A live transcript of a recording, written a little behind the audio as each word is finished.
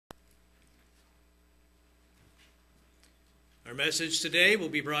Our message today will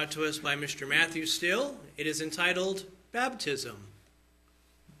be brought to us by Mr. Matthew Still. It is entitled Baptism.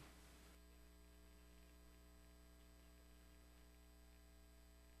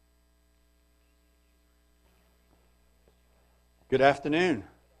 Good afternoon.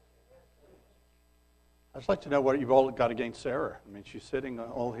 I'd just like to know what you've all got against Sarah. I mean, she's sitting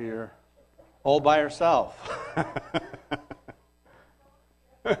all here, all by herself.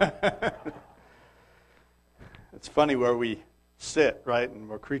 It's funny where we sit, right? And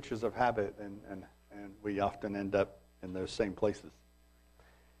we're creatures of habit, and we often end up in those same places.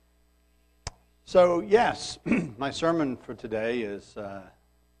 So, yes, my sermon for today is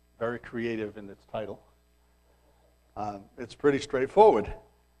very creative in its title. It's pretty straightforward.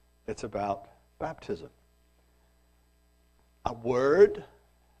 It's about baptism. A word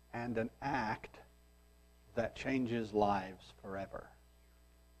and an act that changes lives forever.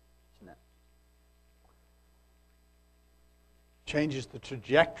 Isn't it? Changes the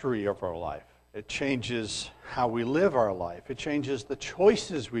trajectory of our life. It changes how we live our life. It changes the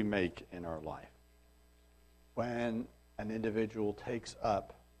choices we make in our life when an individual takes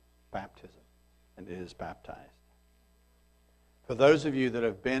up baptism and is baptized. For those of you that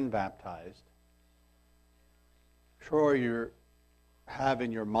have been baptized, sure you have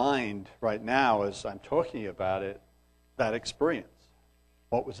in your mind right now as I'm talking about it, that experience.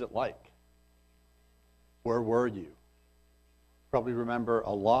 What was it like? Where were you? Probably remember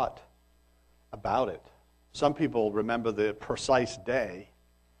a lot about it. Some people remember the precise day.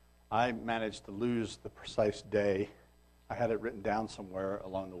 I managed to lose the precise day. I had it written down somewhere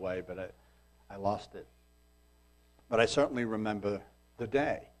along the way, but I lost it. But I certainly remember the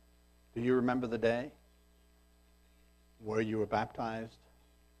day. Do you remember the day where you were baptized?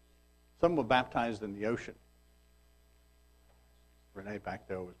 Some were baptized in the ocean. Renee back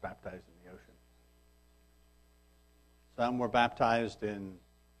there was baptized in the ocean. Some were baptized in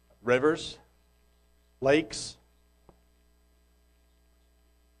rivers, lakes,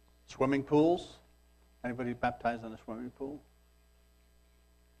 swimming pools. Anybody baptized in a swimming pool?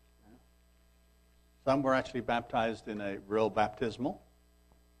 Some were actually baptized in a real baptismal.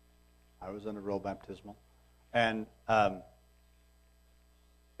 I was in a real baptismal. And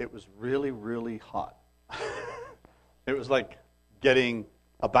it was really, really hot. It was like getting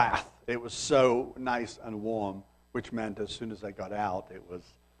a bath. It was so nice and warm, which meant as soon as I got out, it was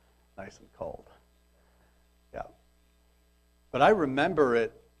nice and cold. Yeah. But I remember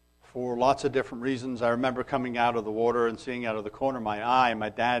it for lots of different reasons. I remember coming out of the water and seeing out of the corner of my eye my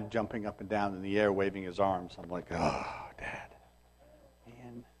dad jumping up and down in the air, waving his arms. I'm like, oh, Dad.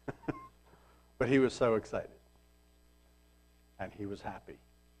 Man. But he was so excited. And he was happy.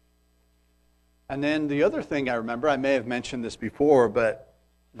 And then the other thing I remember, I may have mentioned this before, but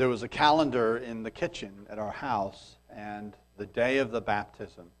there was a calendar in the kitchen at our house, and the day of the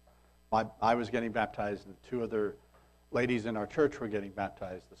baptism, I was getting baptized, and two other ladies in our church were getting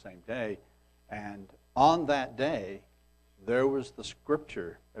baptized the same day. And on that day, there was the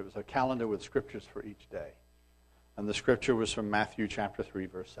scripture. It was a calendar with scriptures for each day. And the scripture was from Matthew chapter 3,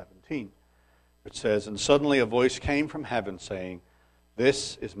 verse 17, which says, "And suddenly a voice came from heaven saying,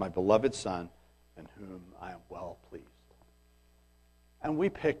 'This is my beloved Son, in whom I am well pleased.'" And we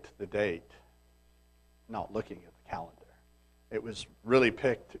picked the date, not looking at the calendar. It was really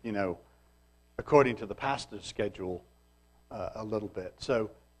picked, according to the pastor's schedule, a little bit.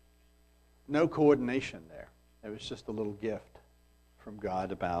 So no coordination there. It was just a little gift from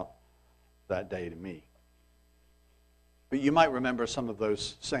God about that day to me. But you might remember some of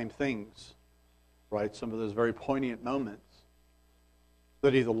those same things, right? Some of those very poignant moments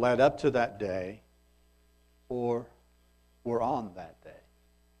that either led up to that day or were on that day.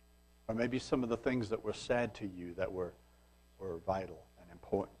 Or maybe some of the things that were said to you that were vital and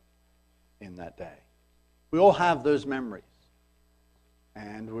important in that day. We all have those memories.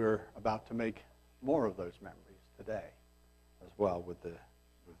 And we're about to make more of those memories today as well with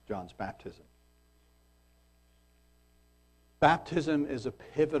John's baptism. Baptism is a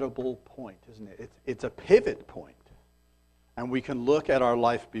pivotal point, isn't it? It's a pivot point. And we can look at our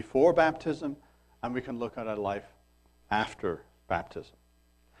life before baptism, and we can look at our life after baptism.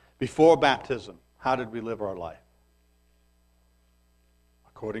 Before baptism, how did we live our life?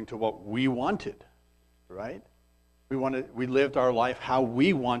 According to what we wanted, right? We lived our life how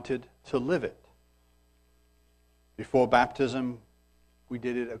we wanted to live it. Before baptism, we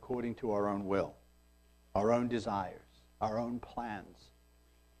did it according to our own will, our own desires, our own plans,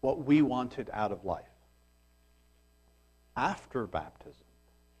 what we wanted out of life. After baptism,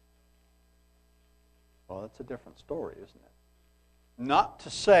 well, that's a different story, isn't it? Not to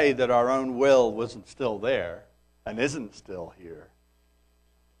say that our own will wasn't still there, and isn't still here.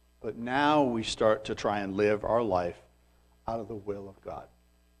 But now we start to try and live our life out of the will of God.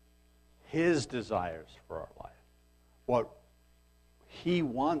 His desires for our life. What He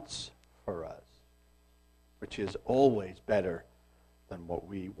wants for us, which is always better than what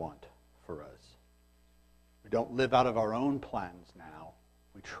we want for us. We don't live out of our own plans now.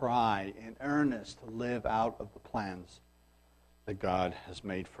 We try in earnest to live out of the plans that God has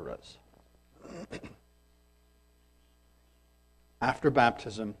made for us. After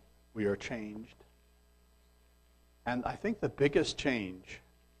baptism, we are changed. And I think the biggest change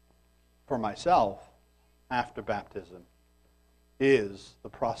for myself after baptism is the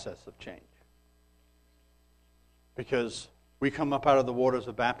process of change. Because we come up out of the waters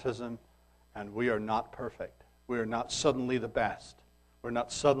of baptism and we are not perfect. We are not suddenly the best. We're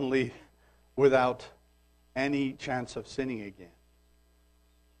not suddenly without any chance of sinning again.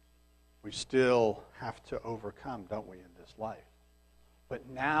 We still have to overcome, don't we, in this life? But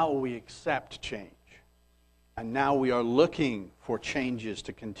now we accept change. And now we are looking for changes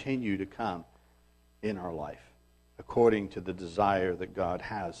to continue to come in our life, according to the desire that God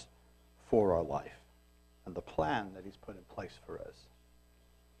has for our life and the plan that He's put in place for us.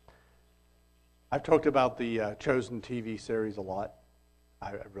 I've talked about the Chosen TV series a lot.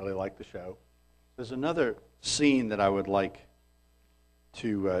 I really like the show. There's another scene that I would like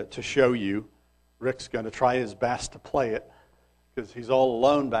to show you. Rick's going to try his best to play it because he's all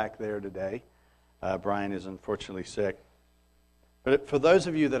alone back there today. Brian is unfortunately sick. But for those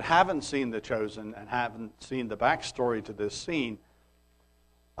of you that haven't seen The Chosen and haven't seen the backstory to this scene,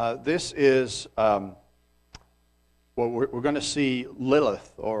 this is, well, we're going to see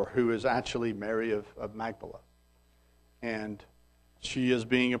Lilith, or who is actually Mary of Magdala. And she is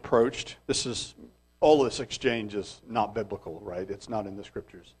being approached. All this exchange is not biblical, right? It's not in the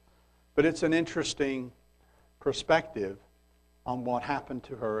Scriptures. But it's an interesting perspective on what happened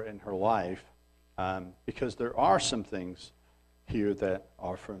to her in her life, because there are some things here that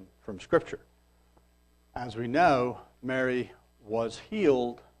are from Scripture. As we know, Mary was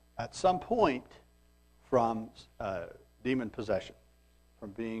healed at some point from demon possession,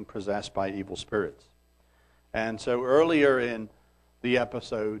 from being possessed by evil spirits. And so earlier in the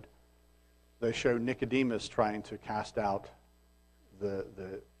episode, they show Nicodemus trying to cast out the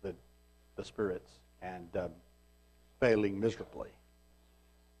spirits and failing miserably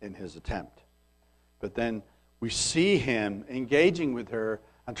in his attempt. But then we see him engaging with her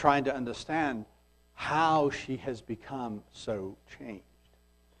and trying to understand how she has become so changed.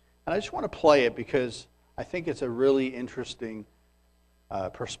 And I just want to play it because I think it's a really interesting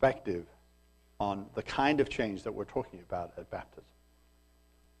perspective on the kind of change that we're talking about at baptism.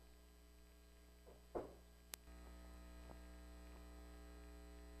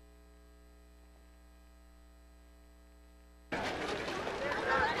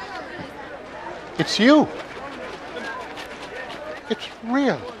 It's you. It's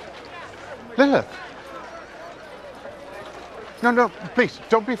real. Lilith. No, please,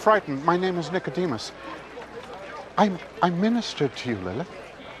 don't be frightened. My name is Nicodemus. I ministered to you, Lilith.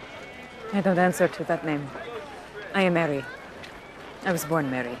 I don't answer to that name. I am Mary. I was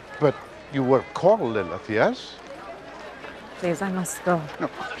born Mary. But you were called Lilith, yes? Please, I must go.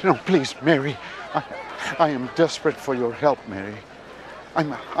 No, please, Mary. I am desperate for your help, Mary.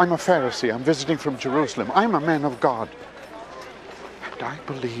 I'm a Pharisee. I'm visiting from Jerusalem. I'm a man of God. And I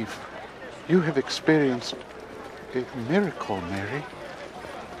believe you have experienced a miracle, Mary.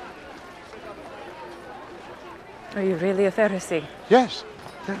 Are you really a Pharisee? Yes.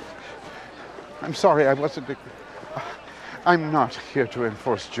 I'm sorry, I wasn't... I'm not here to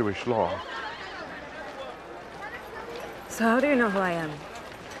enforce Jewish law. So how do you know who I am?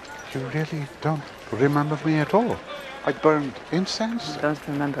 You really don't remember me at all. I burned incense. I don't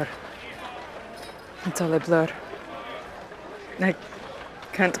remember. It's all a blur. I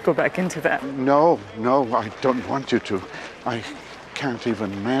can't go back into that. No, I don't want you to. I can't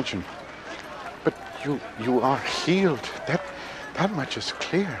even imagine. But you are healed. That much is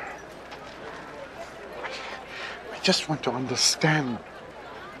clear. I just want to understand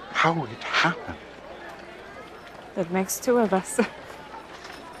how it happened. That makes two of us.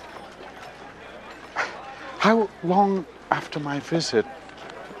 How long after my visit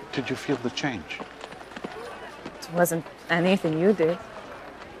did you feel the change? It wasn't anything you did.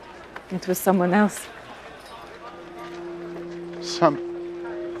 It was someone else.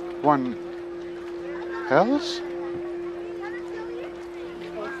 Someone else?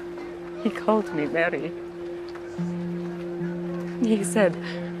 He called me Mary. He said,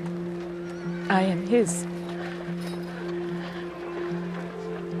 I am his.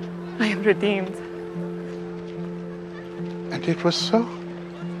 I am redeemed. And it was so?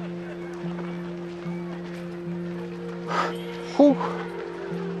 Who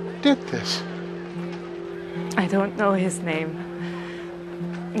did this? I don't know his name.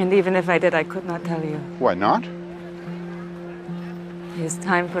 And even if I did, I could not tell you. Why not? His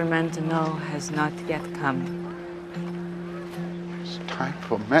time for men to know has not yet come. It's time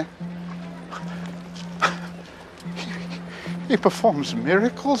for men. He performs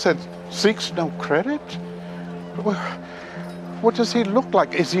miracles and seeks no credit? What does he look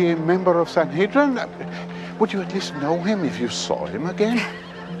like? Is he a member of Sanhedrin? Would you at least know him if you saw him again?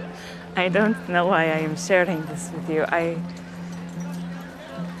 I don't know why I am sharing this with you. I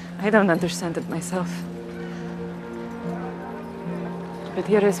don't understand it myself. But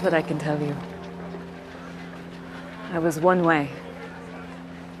here is what I can tell you. I was one way.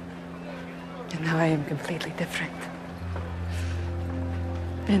 And now I am completely different.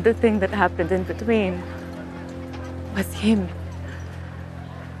 And the thing that happened in between was him.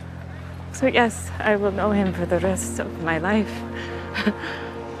 So yes, I will know him for the rest of my life.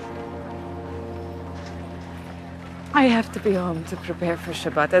 I have to be home to prepare for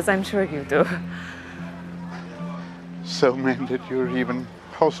Shabbat, as I'm sure you do. So, man, that you're even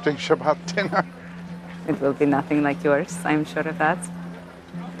hosting Shabbat dinner? It will be nothing like yours, I'm sure of that.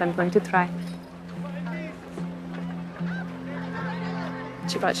 But I'm going to try.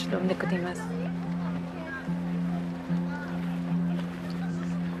 Shabbat Shalom, Nicodemus.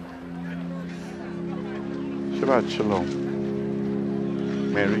 Shabbat Shalom.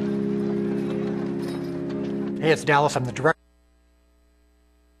 Mary? Hey, it's Dallas. I'm the director.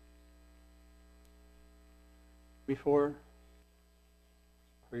 Before,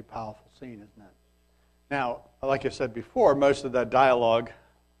 pretty powerful scene, isn't it? Now, like I said before, most of that dialogue,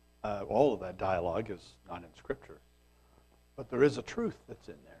 all of that dialogue is not in Scripture. But there is a truth that's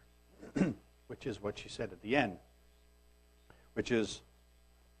in there, which is what she said at the end, which is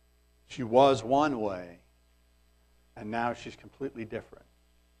she was one way, and now she's completely different.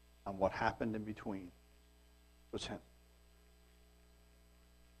 And what happened in between was him.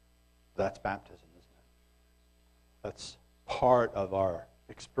 That's baptism, isn't it? That's part of our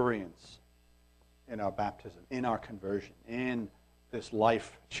experience in our baptism, in our conversion, in this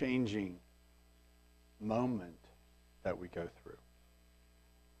life-changing moment that we go through.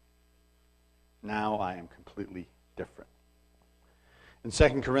 Now I am completely different. In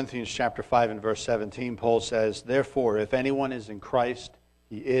 2 Corinthians chapter 5 and verse 17, Paul says, "Therefore, if anyone is in Christ,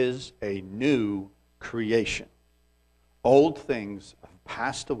 he is a new creation. Old things have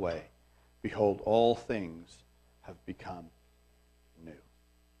passed away. Behold, all things have become new."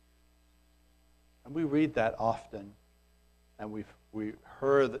 And we read that often, and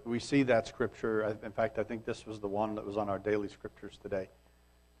we see that scripture. In fact, I think this was the one that was on our daily scriptures today.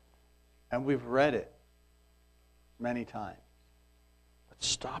 And we've read it many times. But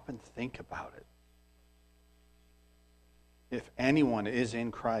stop and think about it. If anyone is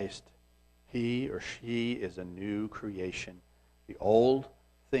in Christ, he or she is a new creation. The old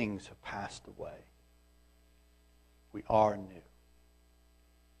things have passed away. We are new.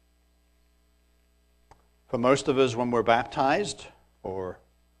 For most of us, when we're baptized or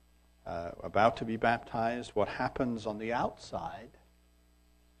about to be baptized, what happens on the outside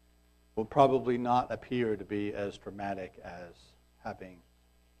will probably not appear to be as dramatic as having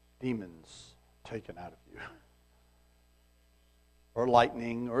demons taken out of you, or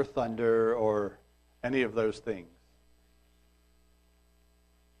lightning, or thunder, or any of those things.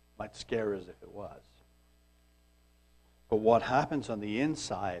 Might scare us if it was. But what happens on the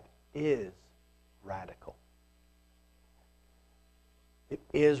inside is radical. It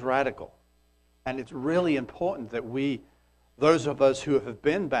is radical. And it's really important that those of us who have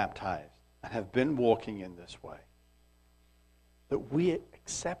been baptized and have been walking in this way, that we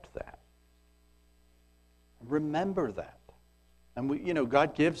accept that. Remember that. And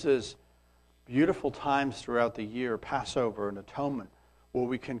God gives us beautiful times throughout the year, Passover and Atonement, where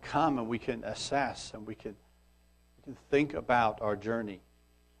we can come and we can assess and we can think about our journey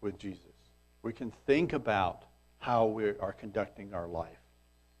with Jesus. We can think about how we are conducting our life.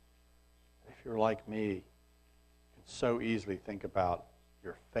 If you're like me, you can so easily think about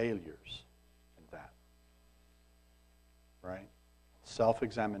your failures in that. Right?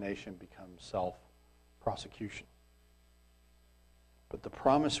 Self-examination becomes self-prosecution. But the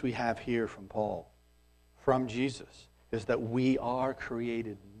promise we have here from Paul, from Jesus, is that we are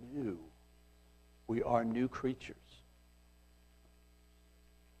created new. We are new creatures.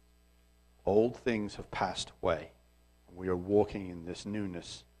 Old things have passed away, and we are walking in this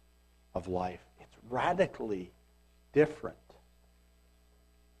newness of life. It's radically different.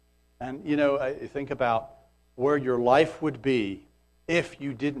 And, I think about where your life would be if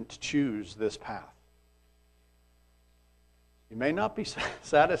you didn't choose this path. You may not be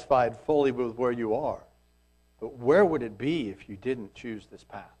satisfied fully with where you are, but where would it be if you didn't choose this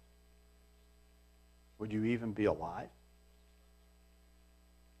path? Would you even be alive?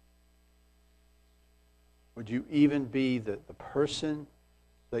 Would you even be the person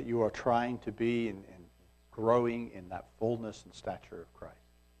that you are trying to be and growing in that fullness and stature of Christ?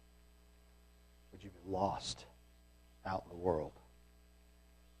 Would you be lost out in the world?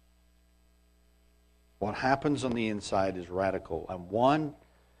 What happens on the inside is radical. And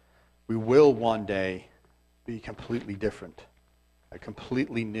we will one day be completely different, a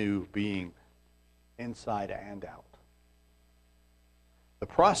completely new being, inside and out. The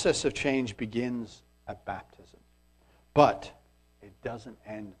process of change begins at baptism. But it doesn't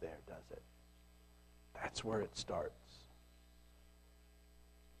end there, does it? That's where it starts.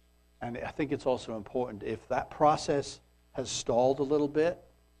 And I think it's also important, if that process has stalled a little bit,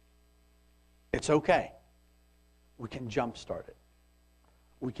 it's okay. We can jumpstart it.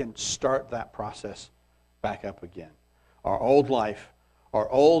 We can start that process back up again. Our old life, our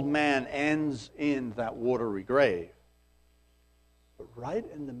old man ends in that watery grave. But right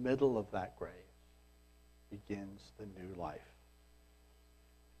in the middle of that grave begins the new life.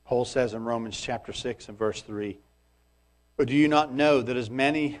 Paul says in Romans chapter 6 and verse 3, "But do you not know that as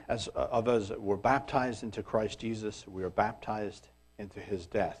many as of us were baptized into Christ Jesus, we were baptized into his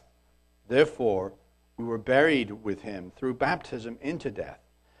death? Therefore, we were buried with him through baptism into death,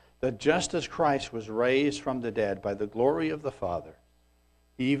 that just as Christ was raised from the dead by the glory of the Father,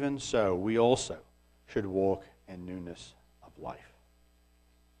 even so we also should walk in newness of life."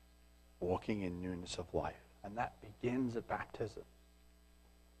 Walking in newness of life. And that begins at baptism.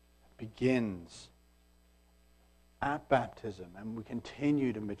 It begins at baptism, and we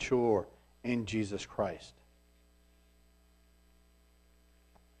continue to mature in Jesus Christ.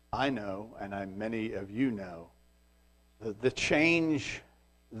 I know, and many of you know, that the change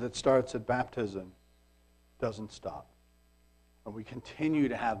that starts at baptism doesn't stop. And we continue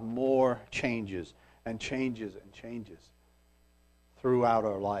to have more changes and changes and changes throughout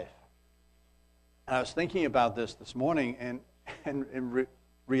our life. And I was thinking about this morning, and in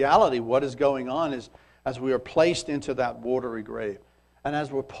reality, what is going on is, as we are placed into that watery grave, and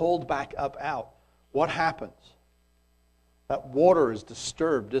as we're pulled back up out, what happens? That water is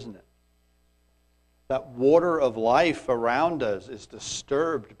disturbed, isn't it? That water of life around us is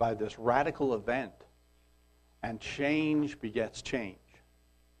disturbed by this radical event. And change begets change.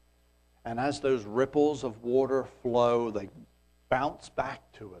 And as those ripples of water flow, they bounce back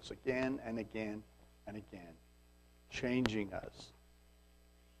to us again and again and again, changing us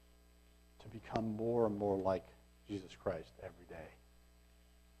to become more and more like Jesus Christ every day.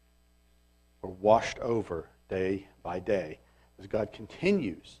 We're washed over day by day as God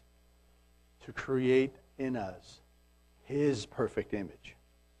continues to create in us his perfect image.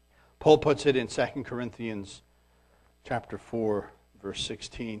 Paul puts it in 2 Corinthians chapter 4, verse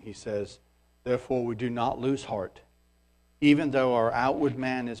 16. He says, "Therefore we do not lose heart, even though our outward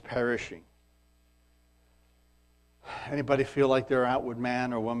man is perishing." Anybody feel like their outward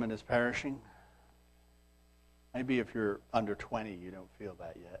man or woman is perishing? Maybe if you're under 20, you don't feel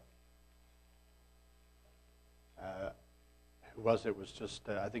that yet. Who was it? It was just,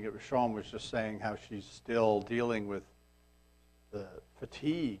 I think it was Sean was just saying how she's still dealing with the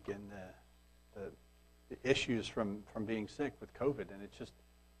fatigue and the issues from being sick with COVID. And it's just,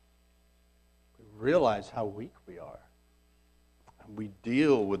 we realize how weak we are. And we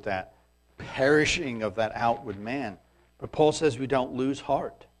deal with that perishing of that outward man. But Paul says we don't lose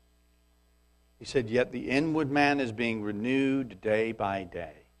heart. He said, "Yet the inward man is being renewed day by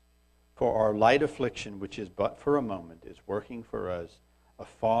day. For our light affliction, which is but for a moment, is working for us a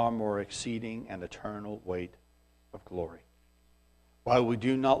far more exceeding and eternal weight of glory. While we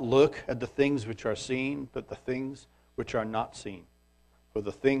do not look at the things which are seen, but the things which are not seen. For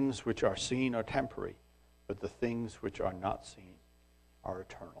the things which are seen are temporary, but the things which are not seen are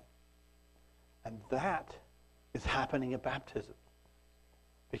eternal." And that is happening at baptism.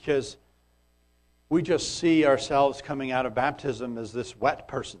 Because we just see ourselves coming out of baptism as this wet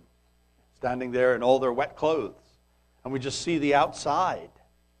person, standing there in all their wet clothes. And we just see the outside.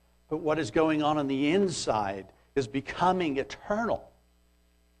 But what is going on the inside is becoming eternal.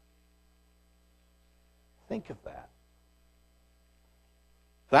 Think of that.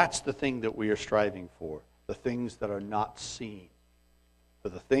 That's the thing that we are striving for. The things that are not seen. For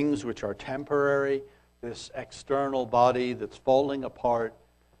the things which are temporary, this external body that's falling apart,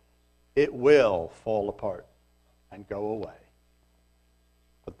 it will fall apart and go away.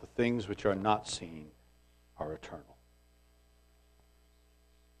 But the things which are not seen are eternal.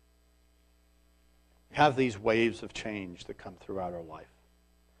 We have these waves of change that come throughout our life.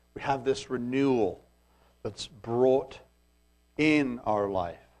 We have this renewal that's brought in our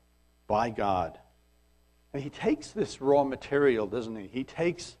life by God. And he takes this raw material, doesn't he? He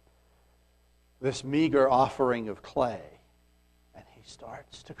takes this meager offering of clay, and he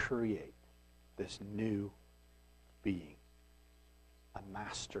starts to create this new being, a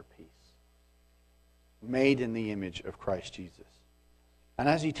masterpiece, made in the image of Christ Jesus. And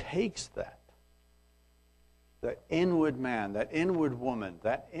as he takes that inward man, that inward woman,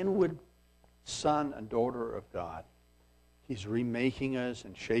 that inward son and daughter of God, he's remaking us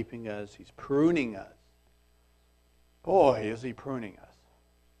and shaping us. He's pruning us. Boy, is he pruning us.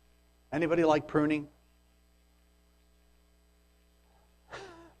 Anybody like pruning?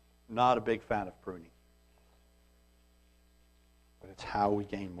 Not a big fan of pruning. But it's how we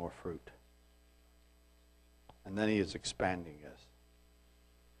gain more fruit. And then he is expanding us.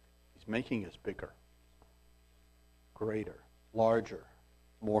 He's making us bigger, greater, larger,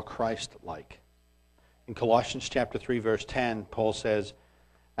 more Christ-like. In Colossians chapter 3, verse 10, Paul says,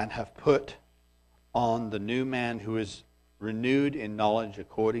 "And have put on the new man who is renewed in knowledge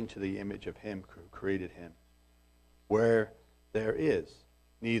according to the image of him who created him, where there is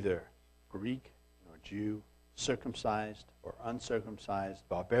neither Greek nor Jew, circumcised or uncircumcised,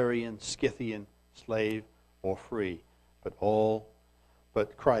 barbarian, Scythian, slave or free, but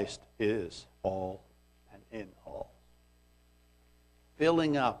Christ is all and in all."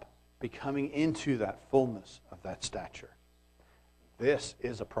 Filling up, becoming into that fullness of that stature. This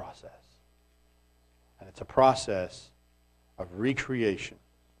is a process. And it's a process of recreation.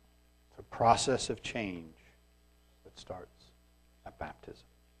 It's a process of change that starts at baptism.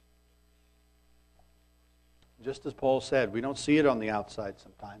 Just as Paul said, we don't see it on the outside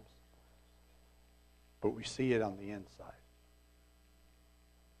sometimes, but we see it on the inside.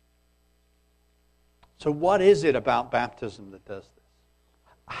 So what is it about baptism that does this?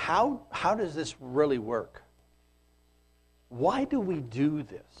 How does this really work? Why do we do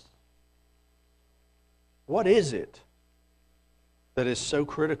this? What is it that is so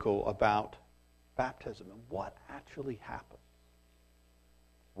critical about baptism? And what actually happens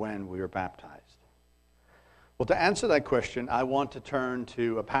when we are baptized? Well, to answer that question, I want to turn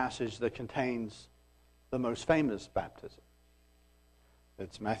to a passage that contains the most famous baptism.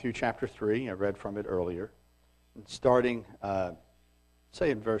 It's Matthew chapter 3. I read from it earlier. And starting,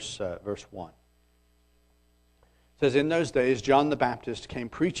 say in verse 1. It says, "In those days John the Baptist came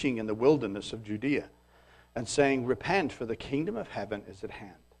preaching in the wilderness of Judea, and saying, 'Repent, for the kingdom of heaven is at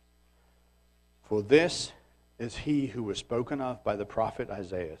hand.' For this is he who was spoken of by the prophet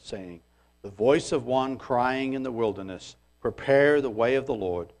Isaiah, saying, 'The voice of one crying in the wilderness, prepare the way of the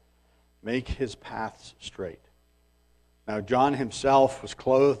Lord, make his paths straight.' Now John himself was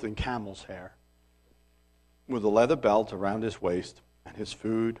clothed in camel's hair, with a leather belt around his waist, and his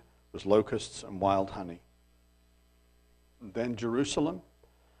food was locusts and wild honey. And then Jerusalem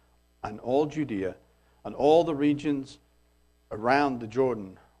and all Judea and all the regions around the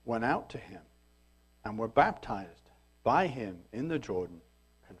Jordan went out to him and were baptized by him in the Jordan,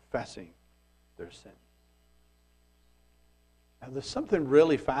 confessing their sin." Now there's something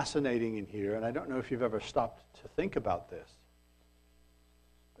really fascinating in here, and I don't know if you've ever stopped to think about this.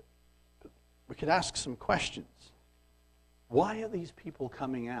 But we could ask some questions. Why are these people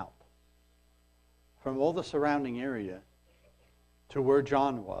coming out from all the surrounding area to where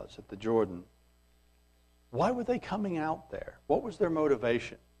John was at the Jordan? Why were they coming out there? What was their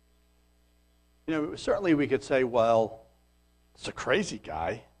motivation? You know, certainly we could say, well, it's a crazy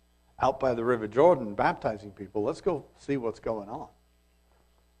guy out by the River Jordan baptizing people. Let's go see what's going on,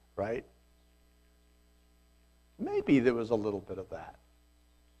 right? Maybe there was a little bit of that.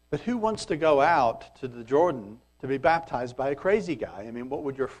 But who wants to go out to the Jordan to be baptized by a crazy guy? I mean, what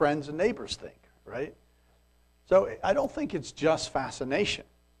would your friends and neighbors think, right? So I don't think it's just fascination.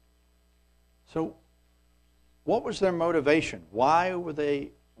 So what was their motivation? Why were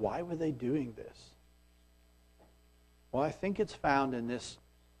they doing this? Well, I think it's found in this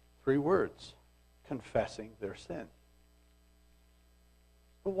 3 words: confessing their sin.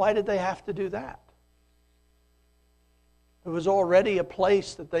 But why did they have to do that? There was already a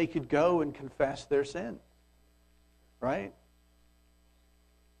place that they could go and confess their sin, right?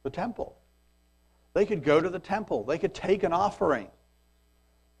 The temple. They could go to the temple. They could take an offering.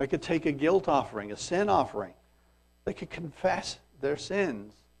 They could take a guilt offering, a sin offering. They could confess their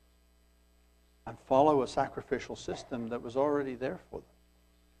sins and follow a sacrificial system that was already there for them.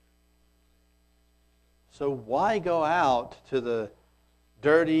 So why go out to the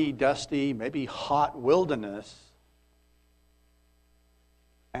dirty, dusty, maybe hot wilderness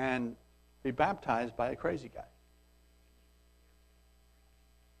and be baptized by a crazy guy?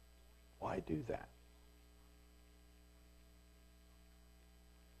 Why do that?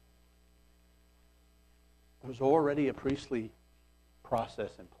 There's already a priestly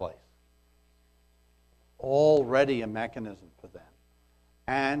process in place. Already a mechanism for them.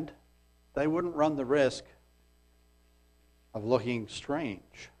 And they wouldn't run the risk of looking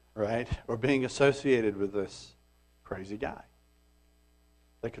strange, right? Or being associated with this crazy guy.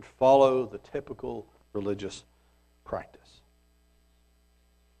 They could follow the typical religious practice.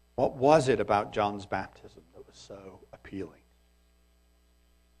 What was it about John's baptism that was so appealing?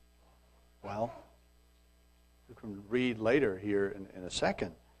 Well, you can read later here in a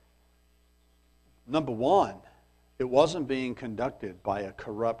second. Number one, it wasn't being conducted by a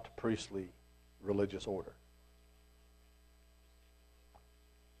corrupt priestly religious order.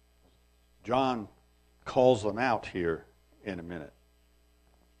 John calls them out here in a minute.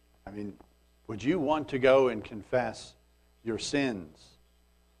 I mean, would you want to go and confess your sins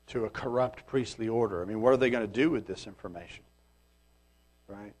to a corrupt priestly order? I mean, what are they going to do with this information?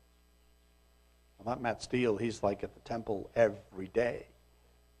 Right? Well, not Matt Steele. He's like at the temple every day.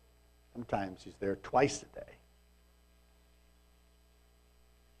 Sometimes he's there twice a day.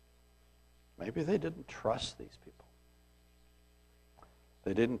 Maybe they didn't trust these people.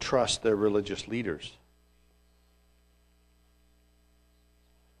 They didn't trust their religious leaders.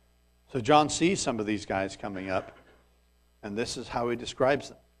 So John sees some of these guys coming up, and this is how he describes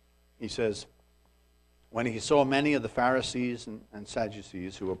them. He says, when he saw many of the Pharisees and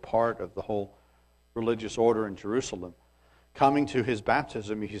Sadducees, who were part of the whole religious order in Jerusalem, coming to his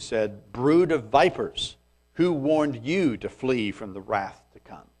baptism, he said, "Brood of vipers, who warned you to flee from the wrath to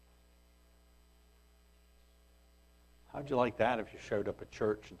come?" How'd you like that if you showed up at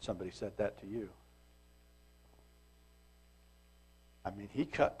church and somebody said that to you? I mean, he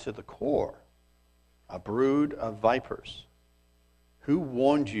cut to the core. A brood of vipers. Who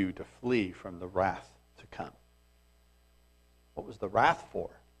warned you to flee from the wrath to come? What was the wrath for?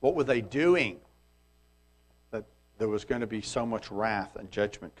 What were they doing that there was going to be so much wrath and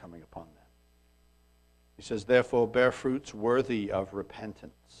judgment coming upon them? He says, "Therefore bear fruits worthy of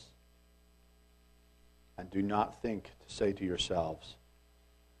repentance. And do not think to say to yourselves,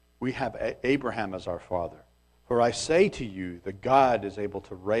 'We have Abraham as our father.' For I say to you that God is able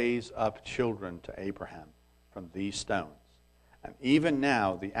to raise up children to Abraham from these stones. And even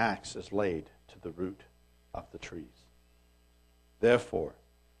now the axe is laid to the root of the trees. Therefore,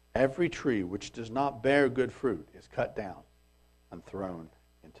 every tree which does not bear good fruit is cut down and thrown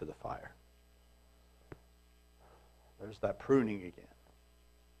into the fire." There's that pruning again.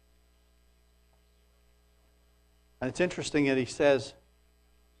 And it's interesting that he says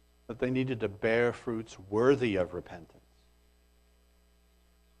that they needed to bear fruits worthy of repentance.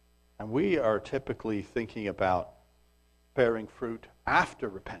 And we are typically thinking about bearing fruit after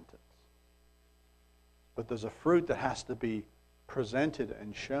repentance. But there's a fruit that has to be presented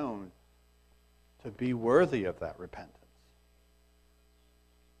and shown to be worthy of that repentance.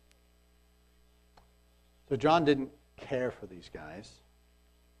 So John didn't care for these guys.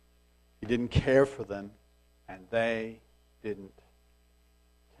 He didn't care for them, and they didn't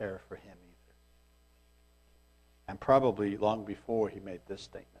care for him either. And probably long before he made this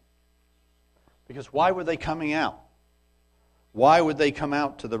statement. Because why were they coming out? Why would they come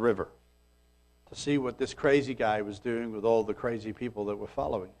out to the river? To see what this crazy guy was doing with all the crazy people that were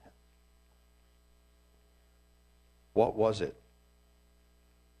following him. What was it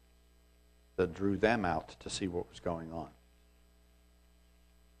that drew them out to see what was going on?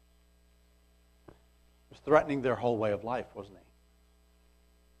 He was threatening their whole way of life, wasn't he?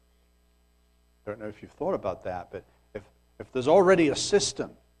 I don't know if you've thought about that, but if there's already a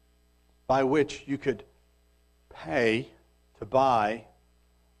system by which you could pay to buy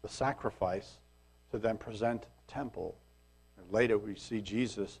the sacrifice to then present at the temple, and later we see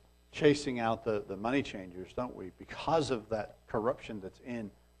Jesus chasing out the money changers, don't we? Because of that corruption that's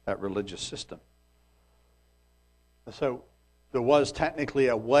in that religious system. And so there was technically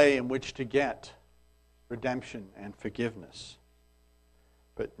a way in which to get redemption and forgiveness.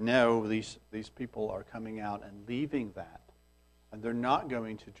 But no, these people are coming out and leaving that. And they're not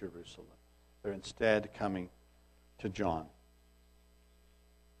going to Jerusalem. They're instead coming to John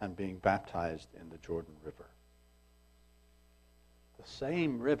and being baptized in the Jordan River. The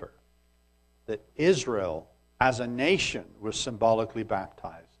same river that Israel as a nation was symbolically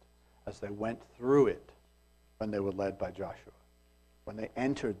baptized as they went through it when they were led by Joshua, when they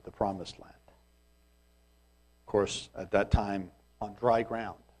entered the Promised Land. Of course, at that time, on dry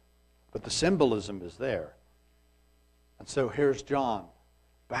ground. But the symbolism is there. And so here's John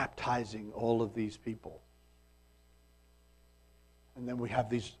baptizing all of these people. And then we have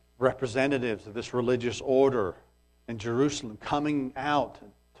these representatives of this religious order in Jerusalem coming out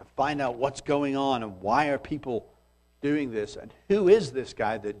to find out what's going on and why are people doing this and who is this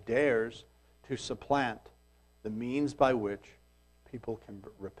guy that dares to supplant the means by which people can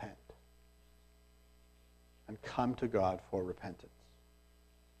repent and come to God for repentance.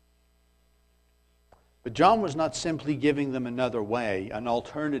 But John was not simply giving them another way, an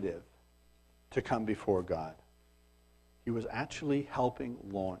alternative to come before God. He was actually helping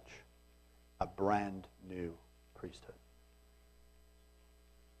launch a brand new priesthood.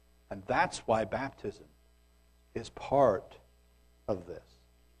 And that's why baptism is part of this.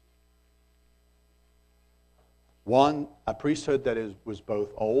 One, a priesthood that was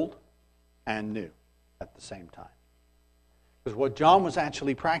both old and new at the same time. Because what John was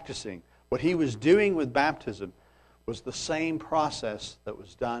actually practicing, what he was doing with baptism, was the same process that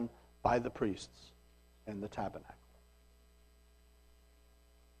was done by the priests in the tabernacle.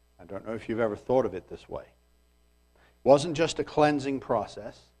 I don't know if you've ever thought of it this way. It wasn't just a cleansing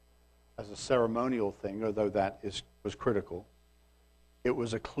process as a ceremonial thing, although that was critical. It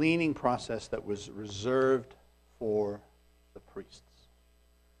was a cleaning process that was reserved for the priests.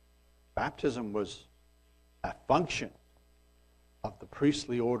 Baptism was a function of the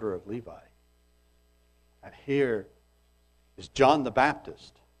priestly order of Levi. And here is John the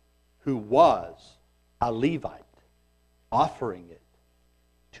Baptist, who was a Levite, offering it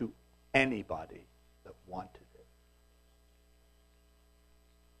to anybody that wanted it.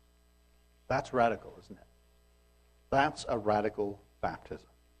 That's radical, isn't it? That's a radical baptism.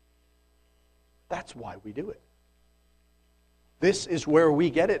 That's why we do it. This is where we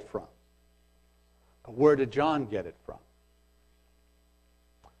get it from. But where did John get it from?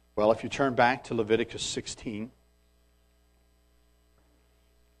 Well, if you turn back to Leviticus 16,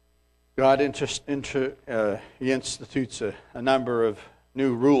 God he institutes a number of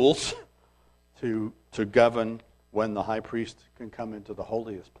new rules to govern when the high priest can come into the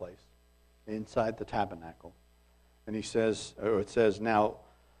holiest place, inside the tabernacle. And it says, now,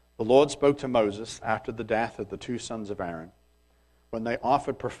 the Lord spoke to Moses after the death of the two sons of Aaron, when they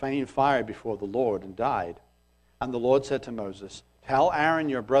offered profane fire before the Lord and died. And the Lord said to Moses, tell Aaron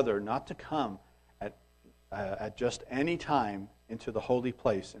your brother not to come at just any time into the holy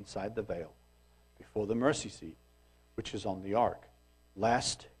place inside the veil, before the mercy seat, which is on the ark,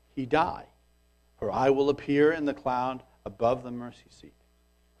 lest he die. For I will appear in the cloud above the mercy seat.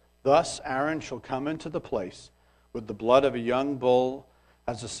 Thus Aaron shall come into the place with the blood of a young bull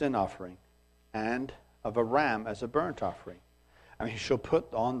as a sin offering, and of a ram as a burnt offering. And he shall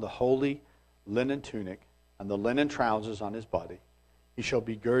put on the holy linen tunic and the linen trousers on his body. He shall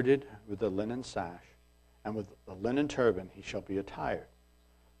be girded with the linen sash, and with the linen turban he shall be attired.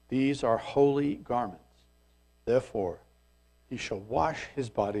 These are holy garments. Therefore he shall wash his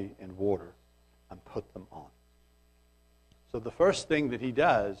body in water and put them on. So the first thing that he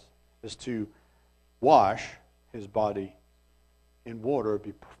does is to wash his body in water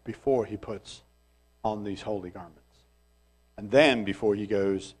before he puts on these holy garments. And then before he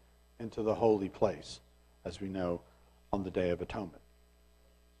goes into the holy place, as we know, on the Day of Atonement.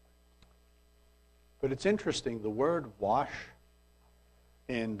 But it's interesting, the word wash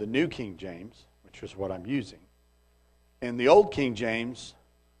in the New King James, which is what I'm using, in the Old King James,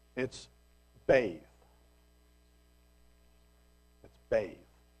 it's bathe. It's bathe.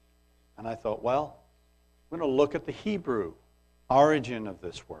 And I thought, well, I'm going to look at the Hebrew origin of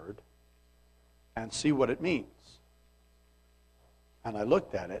this word and see what it means. And I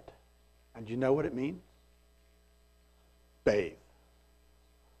looked at it, and you know what it means? Bathe.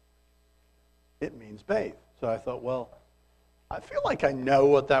 It means bathe. So I thought, well, I feel like I know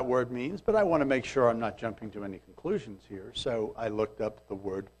what that word means, but I want to make sure I'm not jumping to any conclusions here. So I looked up the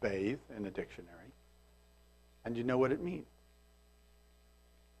word bathe in a dictionary, and you know what it means?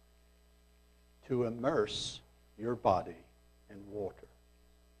 To immerse your body in water.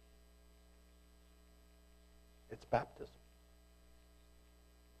 It's baptism.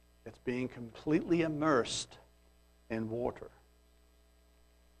 It's being completely immersed in water.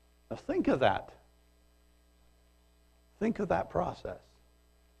 Now think of that. Think of that process.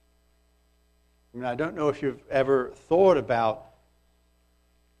 I mean, I don't know if you've ever thought about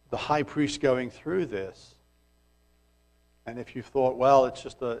the high priest going through this, and if you thought, well, it's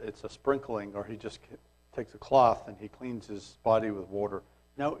a sprinkling, or he just takes a cloth and he cleans his body with water.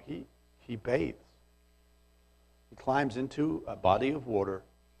 No, he bathes. He climbs into a body of water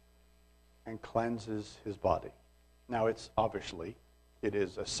and cleanses his body. Now, it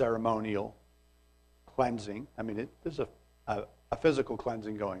is a ceremonial cleansing. I mean, there's a physical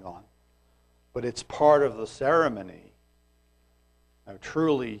cleansing going on, but it's part of the ceremony. Now,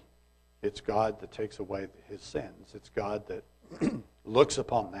 truly, it's God that takes away his sins. It's God that looks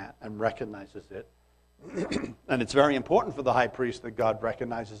upon that and recognizes it. And it's very important for the high priest that God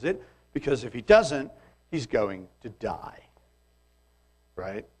recognizes it, because if he doesn't, he's going to die.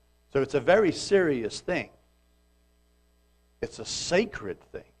 Right? So it's a very serious thing. It's a sacred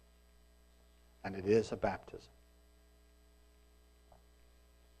thing. And it is a baptism.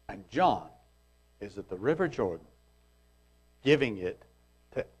 And John is at the River Jordan giving it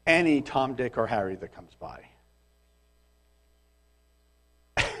to any Tom, Dick, or Harry that comes by.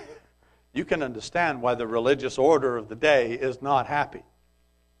 You can understand why the religious order of the day is not happy.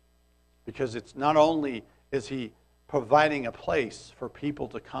 Because it's not only is he providing a place for people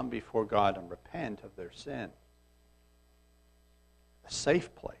to come before God and repent of their sin, a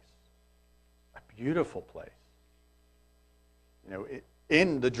safe place, a beautiful place. You know,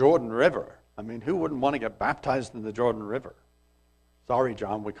 in the Jordan River. I mean, who wouldn't want to get baptized in the Jordan River? Sorry,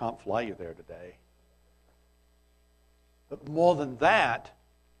 John, we can't fly you there today. But more than that,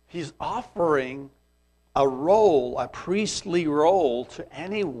 he's offering a role, a priestly role, to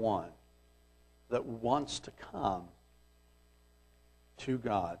anyone that wants to come to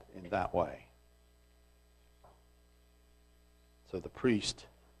God in that way. So the priest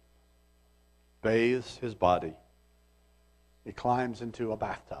bathes his body. He climbs into a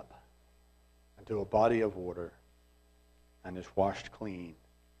bathtub, into a body of water, and is washed clean,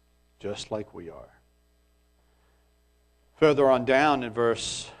 just like we are. Further on down in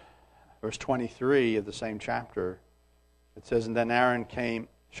verse 23 of the same chapter, it says, "And then Aaron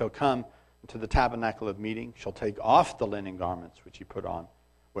shall come into the tabernacle of meeting, shall take off the linen garments which he put on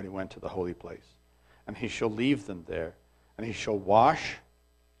when he went to the holy place, and he shall leave them there, and he shall wash,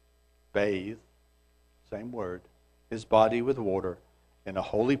 bathe," same word, "his body with water in a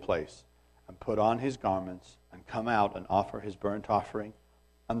holy place, and put on his garments, and come out and offer his burnt offering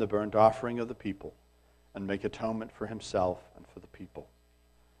and the burnt offering of the people, and make atonement for himself and for the people.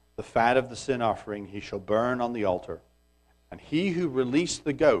 The fat of the sin offering he shall burn on the altar, and he who released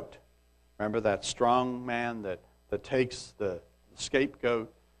the goat," remember that strong man that takes the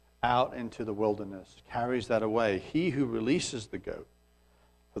scapegoat out into the wilderness, carries that away, "he who releases the goat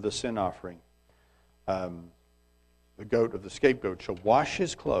for the sin offering, the goat of the scapegoat, shall wash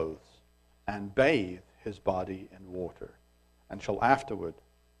his clothes and bathe his body in water, and shall afterward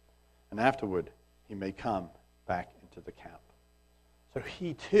he may come back into the camp." So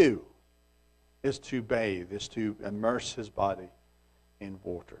he too is to bathe, is to immerse his body in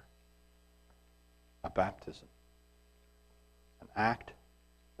water. A baptism. An act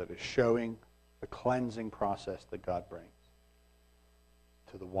that is showing the cleansing process that God brings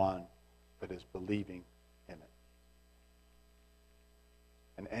to the one that is believing in it.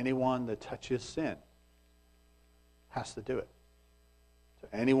 And anyone that touches sin has to do it. So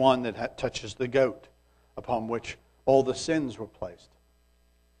anyone that touches the goat upon which all the sins were placed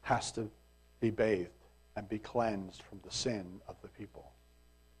has to be bathed and be cleansed from the sin of the people.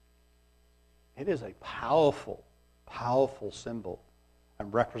 It is a powerful, powerful symbol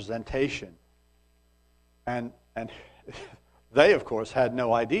and representation. And they, of course, had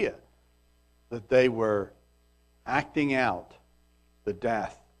no idea that they were acting out the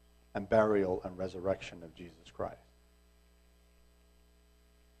death and burial and resurrection of Jesus Christ.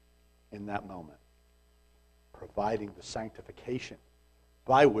 In that moment, providing the sanctification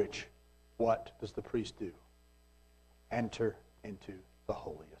by which, what does the priest do? Enter into the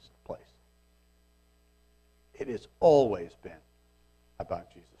holiest place. It has always been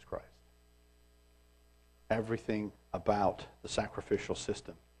about Jesus Christ. Everything about the sacrificial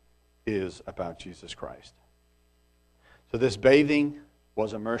system is about Jesus Christ. So this bathing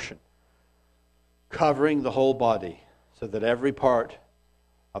was immersion, covering the whole body so that every part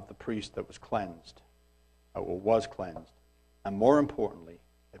of the priest that was cleansed, or was cleansed, and more importantly,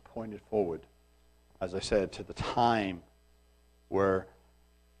 it pointed forward, as I said, to the time where,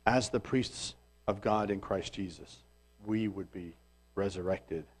 as the priests of God in Christ Jesus, we would be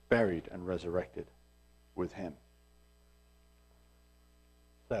resurrected, buried and resurrected with him.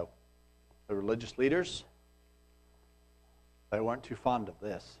 So, the religious leaders, they weren't too fond of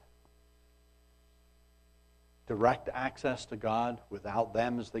this. Direct access to God without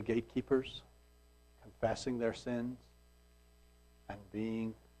them as the gatekeepers, confessing their sins, and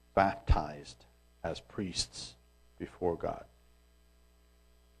being baptized as priests before God.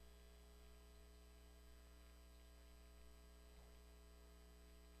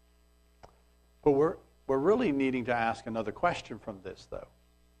 But we're we're really needing to ask another question from this, though.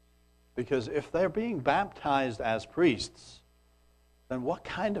 Because if they're being baptized as priests, then what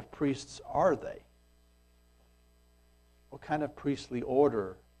kind of priests are they? What kind of priestly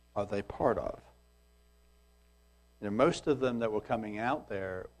order are they part of? You know, most of them that were coming out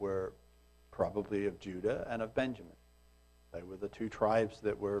there were probably of Judah and of Benjamin. They were the two tribes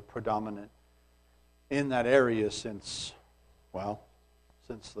that were predominant in that area since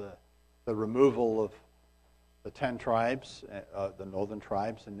the removal of the 10 tribes, the northern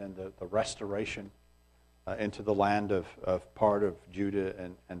tribes, and then the restoration into the land of part of Judah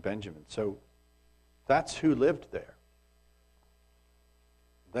and Benjamin. So that's who lived there.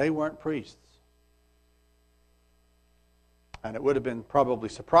 They weren't priests. And it would have been probably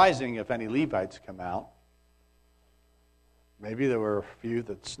surprising if any Levites come out. Maybe there were a few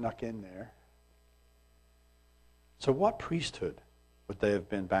that snuck in there. So what priesthood would they have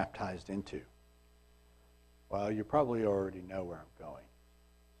been baptized into? Well, you probably already know where I'm going.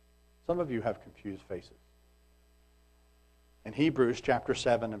 Some of you have confused faces. In Hebrews chapter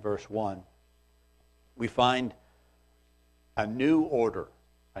 7 and verse 1, we find a new order,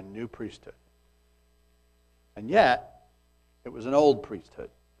 a new priesthood. And yet, it was an old priesthood,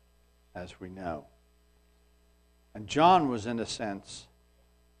 as we know. And John was, in a sense,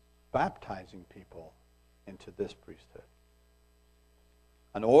 baptizing people into this priesthood.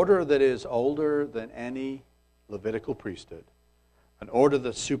 An order that is older than any Levitical priesthood. An order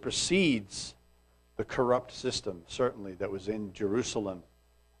that supersedes the corrupt system, certainly, that was in Jerusalem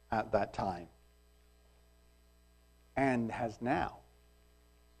at that time. And has now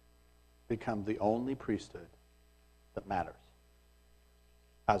become the only priesthood that matters,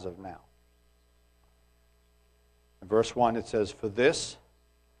 as of now. In verse 1 it says, "For this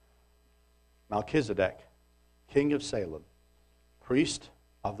Melchizedek, king of Salem, priest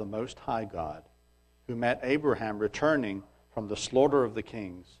of the Most High God, who met Abraham returning from the slaughter of the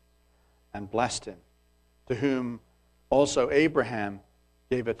kings, and blessed him, to whom also Abraham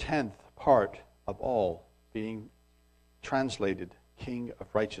gave a tenth part of all, being translated King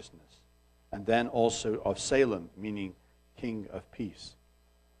of Righteousness, and then also of Salem, meaning King of Peace,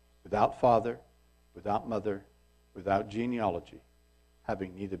 without father, without mother, without genealogy,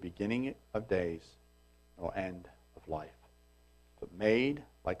 having neither beginning of days nor end of life, but made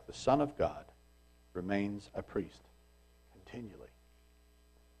like the Son of God, remains a priest continually."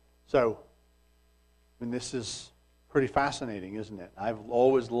 So, I mean, this is pretty fascinating, isn't it? I've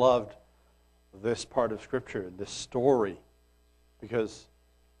always loved this part of Scripture, this story, because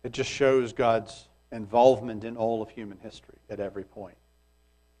it just shows God's involvement in all of human history at every point.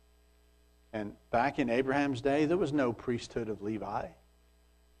 And back in Abraham's day, there was no priesthood of Levi.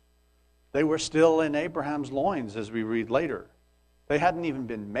 They were still in Abraham's loins, as we read later. They hadn't even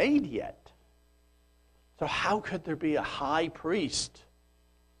been made yet. So how could there be a high priest?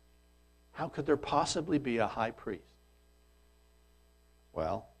 How could there possibly be a high priest?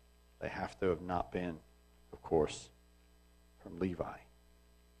 Well, they have to have not been, of course, from Levi.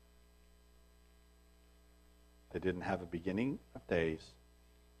 They didn't have a beginning of days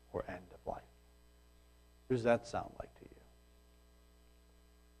or end of life. Who does that sound like to you?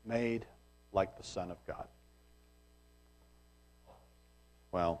 Made like the Son of God.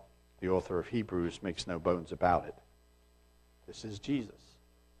 Well, the author of Hebrews makes no bones about it. This is Jesus.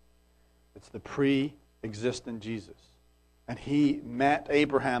 It's the pre-existent Jesus. And he met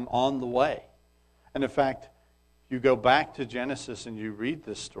Abraham on the way. And in fact, if you go back to Genesis and you read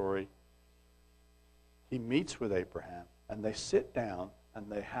this story, he meets with Abraham, and they sit down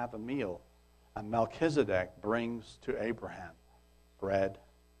and they have a meal. And Melchizedek brings to Abraham bread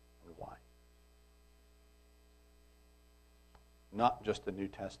and wine. Not just a New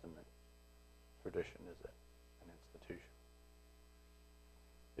Testament tradition, is it? An institution.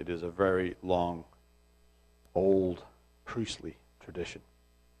 It is a very long, old, priestly tradition.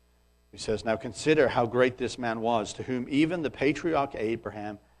 He says, "Now consider how great this man was, to whom even the patriarch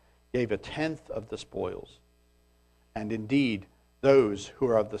Abraham gave a tenth of the spoils. And indeed, those who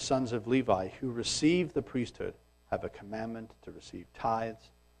are of the sons of Levi, who receive the priesthood, have a commandment to receive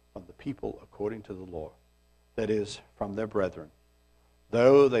tithes from the people according to the law, that is, from their brethren,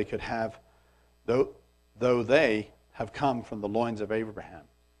 though they have come from the loins of Abraham.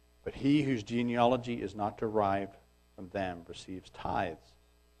 But he whose genealogy is not derived from them receives tithes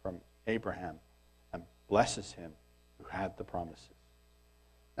from Abraham and blesses him who had the promises.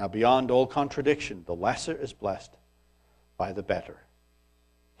 Now beyond all contradiction, the lesser is blessed by the better.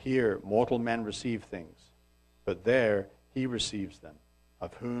 Here mortal men receive things, but there he receives them,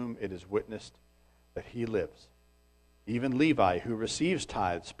 of whom it is witnessed that he lives. Even Levi, who receives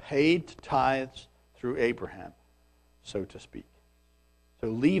tithes, paid tithes through Abraham, so to speak. So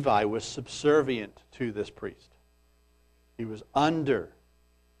Levi was subservient to this priest. He was under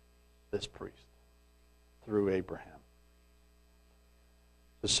this priest through Abraham.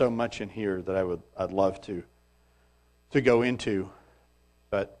 There's so much in here that I'd love to go into,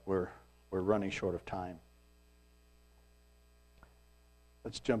 but we're running short of time.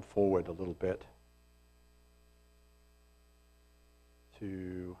 Let's jump forward a little bit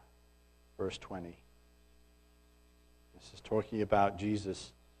to verse 20. This is talking about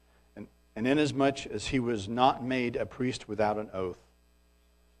Jesus. And inasmuch as he was not made a priest without an oath,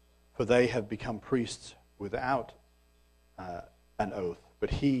 for they have become priests without an oath,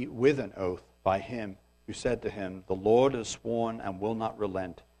 but he with an oath by him who said to him, "The Lord has sworn and will not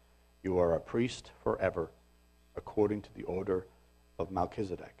relent. You are a priest forever, according to the order of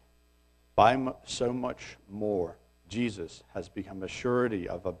Melchizedek." By so much more, Jesus has become a surety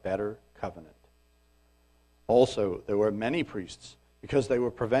of a better covenant. Also, there were many priests, because they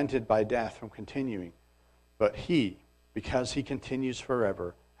were prevented by death from continuing. But he, because he continues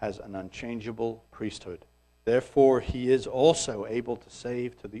forever, has an unchangeable priesthood. Therefore, he is also able to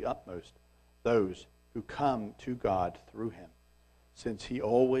save to the utmost those who come to God through him, since he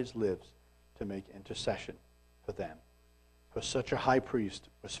always lives to make intercession for them. For such a high priest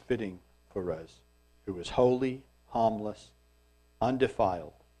was fitting for us, who is holy, harmless,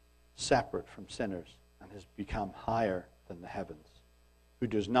 undefiled, separate from sinners, and has become higher than the heavens, who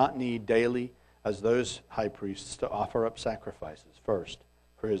does not need daily, as those high priests, to offer up sacrifices, first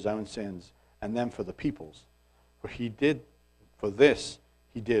for his own sins, and then for the people's. For this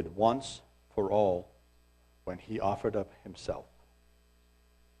he did once for all, when he offered up himself.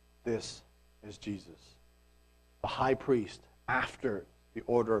 This is Jesus, the high priest after the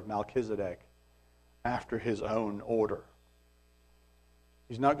order of Melchizedek, after his own order.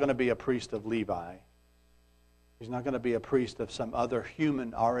 He's not going to be a priest of Levi. He's not going to be a priest of some other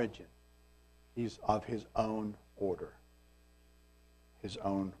human origin. He's of his own order, his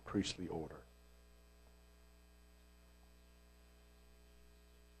own priestly order.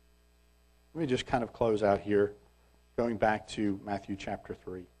 Let me just kind of close out here, going back to Matthew chapter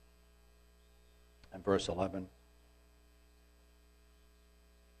 3 and verse 11.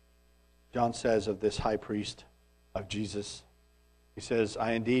 John says of this high priest of Jesus, he says,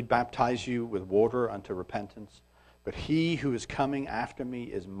 "I indeed baptize you with water unto repentance, but he who is coming after me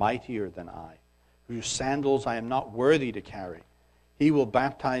is mightier than I, whose sandals I am not worthy to carry. He will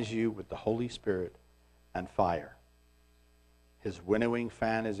baptize you with the Holy Spirit and fire. His winnowing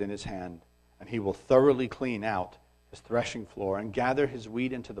fan is in his hand, and he will thoroughly clean out his threshing floor and gather his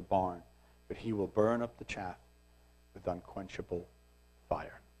wheat into the barn, but he will burn up the chaff with unquenchable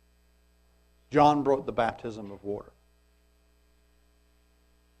fire." John brought the baptism of water.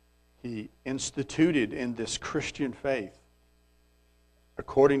 He instituted in this Christian faith,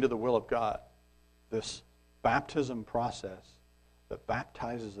 according to the will of God, this baptism process that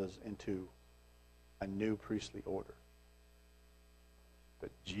baptizes us into a new priestly order.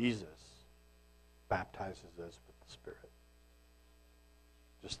 But Jesus baptizes us with the Spirit.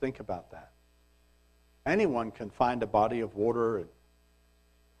 Just think about that. Anyone can find a body of water and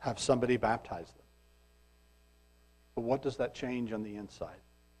have somebody baptize them. But what does that change on the inside?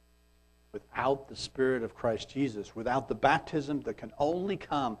 Without the Spirit of Christ Jesus, without the baptism that can only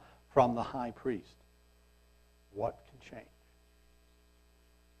come from the high priest, what can change?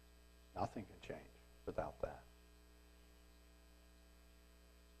 Nothing can change without that.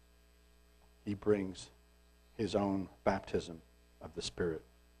 He brings his own baptism of the Spirit.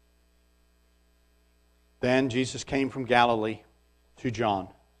 Then Jesus came from Galilee to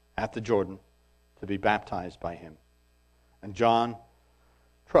John at the Jordan to be baptized by him. And John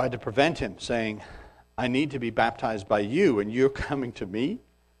tried to prevent him, saying, "I need to be baptized by you, and you're coming to me?"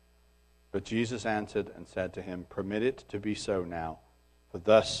 But Jesus answered and said to him, "Permit it to be so now, for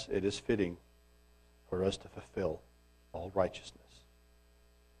thus it is fitting for us to fulfill all righteousness."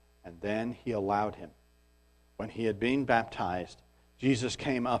 And then he allowed him. When he had been baptized, Jesus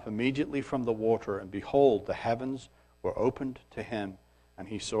came up immediately from the water, and behold, the heavens were opened to him, and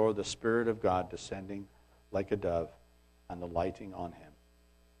he saw the Spirit of God descending like a dove and alighting on him.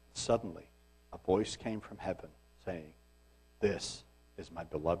 Suddenly, a voice came from heaven, saying, "This is my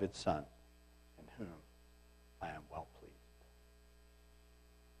beloved Son, in whom I am well pleased."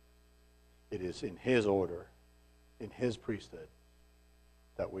 It is in his order, in his priesthood,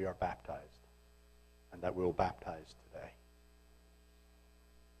 that we are baptized, and that we will baptize today.